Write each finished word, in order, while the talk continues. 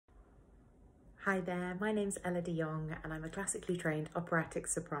Hi there, my name's Ella de Jongh and I'm a classically trained operatic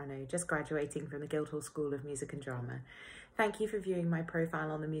soprano just graduating from the Guildhall School of Music and Drama. Thank you for viewing my profile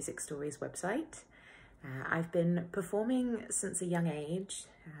on the Music Stories website. I've been performing since a young age,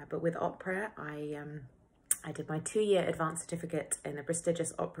 but with opera I did my 2-year advanced certificate in the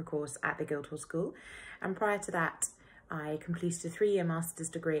prestigious opera course at the Guildhall School, and prior to that I completed a 3-year master's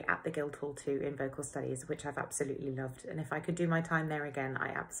degree at the Guildhall too in vocal studies, which I've absolutely loved, and if I could do my time there again I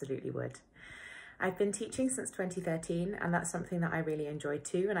absolutely would. I've been teaching since 2013 and that's something that I really enjoy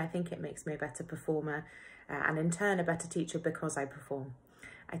too, and I think it makes me a better performer and in turn a better teacher because I perform.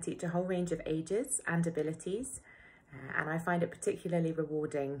 I teach a whole range of ages and abilities and I find it particularly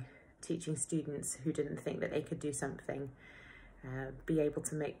rewarding teaching students who didn't think that they could do something, be able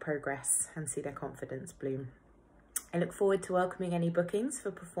to make progress and see their confidence bloom. I look forward to welcoming any bookings for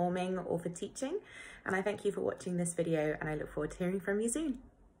performing or for teaching, and I thank you for watching this video and I look forward to hearing from you soon.